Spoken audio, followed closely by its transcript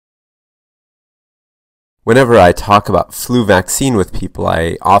Whenever I talk about flu vaccine with people,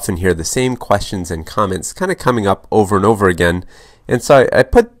 I often hear the same questions and comments kind of coming up over and over again. And so I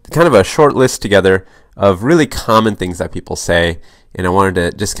put kind of a short list together of really common things that people say, and I wanted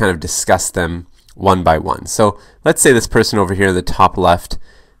to just kind of discuss them one by one. So let's say this person over here in the top left,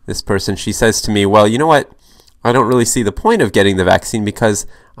 this person, she says to me, well, you know what? I don't really see the point of getting the vaccine because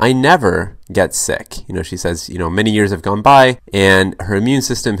I never get sick. She says, many years have gone by and her immune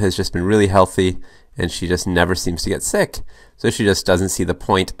system has just been really healthy and she just never seems to get sick. So she just doesn't see the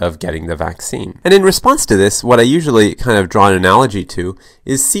point of getting the vaccine. And in response to this, what I usually kind of draw an analogy to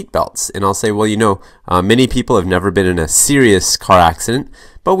is seatbelts. And I'll say, well, many people have never been in a serious car accident,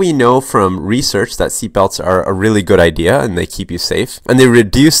 but we know from research that seatbelts are a really good idea and they keep you safe and they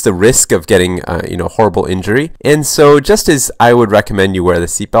reduce the risk of getting horrible injury. And so just as I would recommend you wear the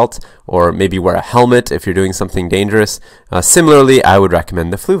seatbelt or maybe wear a helmet if you're doing something dangerous, similarly I would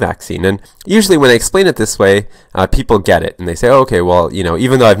recommend the flu vaccine. And usually when I explain it this way, people get it and they say, oh, okay, well,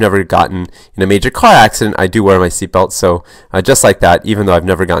 even though I've never gotten in a major car accident, I do wear my seatbelt. So just like that, even though I've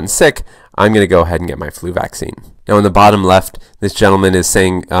never gotten sick, I'm going to go ahead and get my flu vaccine. Now in the bottom left, this gentleman is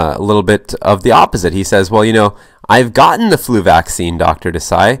saying a little bit of the opposite. He says, well, I've gotten the flu vaccine, Dr.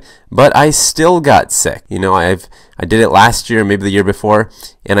 Desai, but I still got sick. I did it last year, maybe the year before,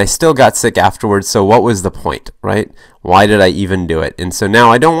 and I still got sick afterwards. So what was the point, right? Why did I even do it? And so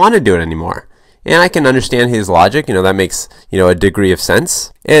now I don't want to do it anymore. And I can understand his logic, that makes, a degree of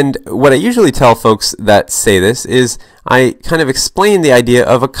sense. And what I usually tell folks that say this is I kind of explain the idea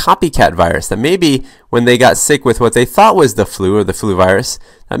of a copycat virus, that maybe when they got sick with what they thought was the flu or the flu virus,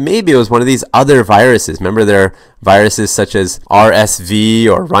 that maybe it was one of these other viruses. Remember, there are viruses such as RSV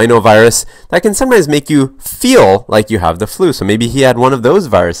or rhinovirus that can sometimes make you feel like you have the flu. So maybe he had one of those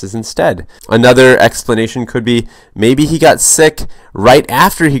viruses instead. Another explanation could be maybe he got sick right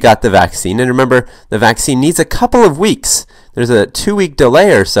after he got the vaccine. And remember, the vaccine needs a couple of weeks. There's a 2-week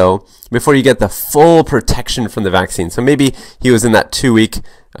delay or so before you get the full protection from the vaccine. So maybe he was in that 2-week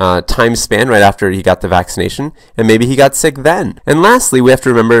time span right after he got the vaccination, and maybe he got sick then. And lastly, we have to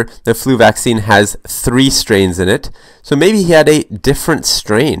remember the flu vaccine has 3 strains in it. So maybe he had a different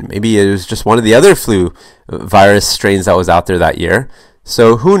strain. Maybe it was just one of the other flu virus strains that was out there that year.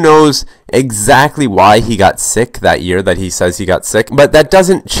 So who knows exactly why he got sick that year that he says he got sick, but that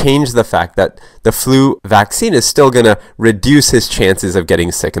doesn't change the fact that the flu vaccine is still going to reduce his chances of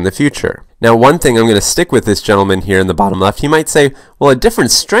getting sick in the future. Now, one thing I'm going to stick with this gentleman here in the bottom left, he might say, well, a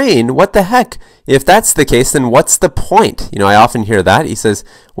different strain, what the heck? If that's the case, then what's the point? I often hear that. He says,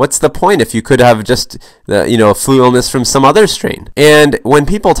 what's the point if you could have just a flu illness from some other strain? And when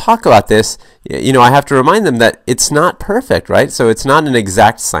people talk about this, I have to remind them that it's not perfect, right? So it's not an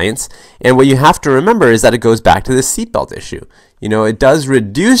exact science. And what you have to remember is that it goes back to the seatbelt issue. It does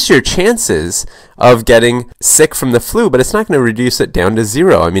reduce your chances of getting sick from the flu, but it's not going to reduce it down to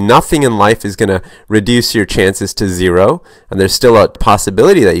 0. Nothing in life is going to reduce your chances to 0, and there's still a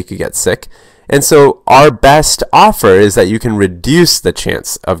possibility that you could get sick. And so our best offer is that you can reduce the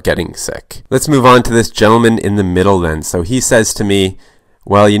chance of getting sick. Let's move on to this gentleman in the middle then. So he says to me,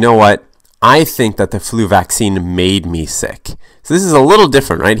 well, you know what? I think that the flu vaccine made me sick. So this is a little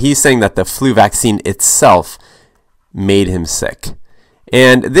different, right? He's saying that the flu vaccine itself made him sick.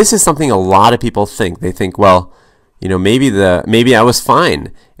 And this is something a lot of people think. They think, well, maybe I was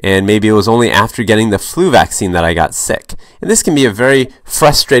fine, and maybe it was only after getting the flu vaccine that I got sick. And this can be a very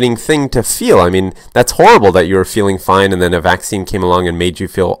frustrating thing to feel. That's horrible that you were feeling fine and then a vaccine came along and made you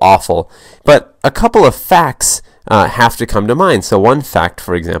feel awful. But a couple of facts have to come to mind. So one fact,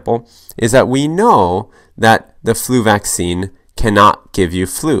 for example, is that we know that the flu vaccine cannot give you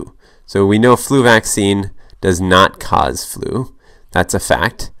flu. So we know flu vaccine does not cause flu. That's a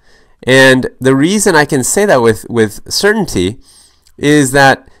fact. And the reason I can say that with certainty is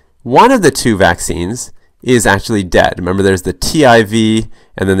that one of the 2 vaccines is actually dead. Remember, there's the TIV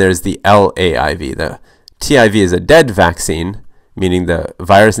and then there's the LAIV. The TIV is a dead vaccine, meaning the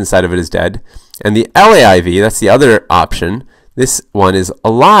virus inside of it is dead. And the LAIV, that's the other option. This one is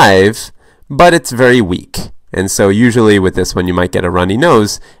alive, but it's very weak. And so usually with this one, you might get a runny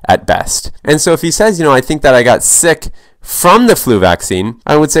nose at best. And so if he says, I think that I got sick from the flu vaccine,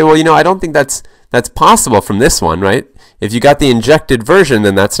 I would say, well, I don't think that's possible from this one, right? If you got the injected version,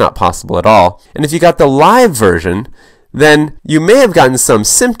 then that's not possible at all. And if you got the live version, then you may have gotten some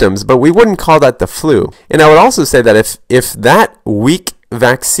symptoms, but we wouldn't call that the flu. And I would also say that if that weak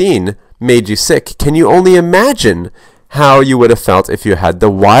vaccine made you sick, can you only imagine how you would have felt if you had the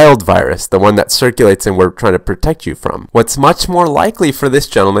wild virus, the one that circulates and we're trying to protect you from. What's much more likely for this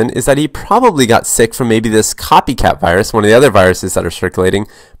gentleman is that he probably got sick from maybe this copycat virus, one of the other viruses that are circulating,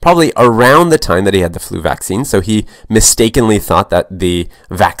 probably around the time that he had the flu vaccine. So he mistakenly thought that the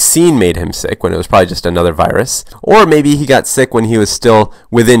vaccine made him sick when it was probably just another virus. Or maybe he got sick when he was still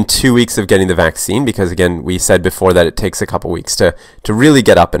within 2 weeks of getting the vaccine, because again, we said before that it takes a couple weeks to really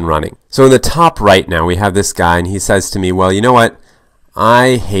get up and running. So in the top right now, we have this guy, and he says to me, well, you know what?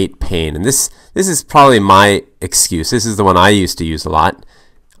 I hate pain. And this is probably my excuse. This is the one I used to use a lot.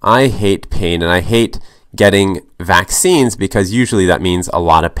 I hate pain, and I hate getting vaccines because usually that means a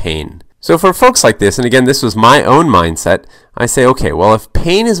lot of pain. So for folks like this, and again, this was my own mindset, I say, okay, well, if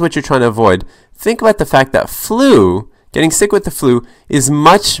pain is what you're trying to avoid, think about the fact that getting sick with the flu is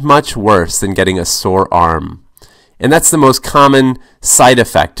much, much worse than getting a sore arm. And that's the most common side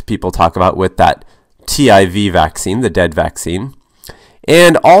effect people talk about with that TIV vaccine, the dead vaccine.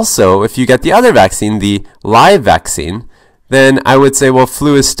 And also, if you get the other vaccine, the live vaccine, then I would say, well,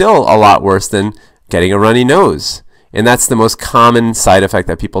 flu is still a lot worse than getting a runny nose. And that's the most common side effect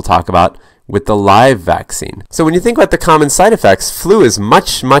that people talk about with the live vaccine. So when you think about the common side effects, flu is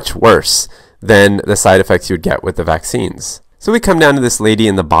much, much worse than the side effects you would get with the vaccines. So we come down to this lady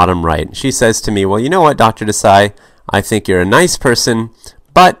in the bottom right, and she says to me, well, you know what, Dr. Desai, I think you're a nice person,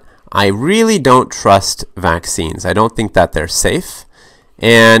 but I really don't trust vaccines. I don't think that they're safe,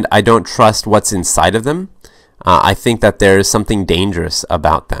 and I don't trust what's inside of them. I think that there's something dangerous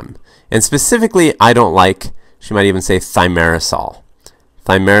about them. And specifically, I don't like, she might even say, thimerosal.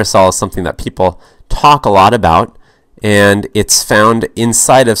 Thimerosal is something that people talk a lot about, and it's found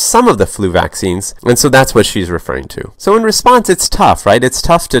inside of some of the flu vaccines, and so that's what she's referring to. So in response, it's tough, right? It's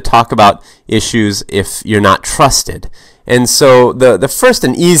tough to talk about issues if you're not trusted. And so the first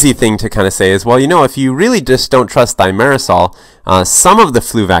and easy thing to kind of say is, well, you know, if you really just don't trust thimerosal, some of the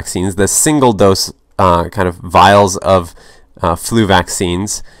flu vaccines, the single dose kind of vials of flu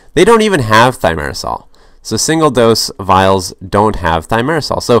vaccines, they don't even have thimerosal. So single dose vials don't have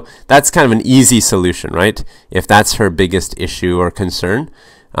thimerosal. So that's kind of an easy solution, right? If that's her biggest issue or concern,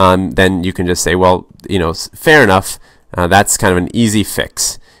 then you can just say, well, you know, fair enough. That's kind of an easy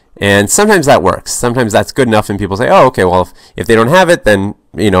fix. And sometimes that works. Sometimes that's good enough and people say, oh, okay, well, if they don't have it, then,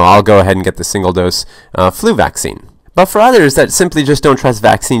 you know, I'll go ahead and get the single dose flu vaccine. But for others that simply just don't trust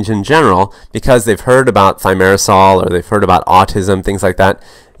vaccines in general because they've heard about thimerosal or they've heard about autism, things like that,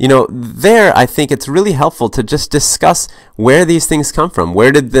 you know, there I think it's really helpful to just discuss where these things come from.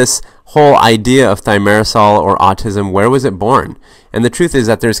 Where did this whole idea of thimerosal or autism, where was it born? And the truth is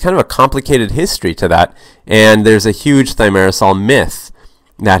that there's kind of a complicated history to that, and there's a huge thimerosal myth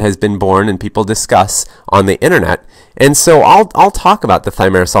that has been born and people discuss on the internet. And so I'll talk about the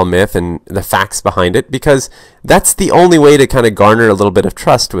thimerosal myth and the facts behind it, because that's the only way to kind of garner a little bit of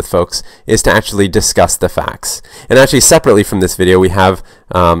trust with folks, is to actually discuss the facts. And actually separately from this video, we have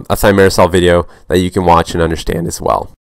a thimerosal video that you can watch and understand as well.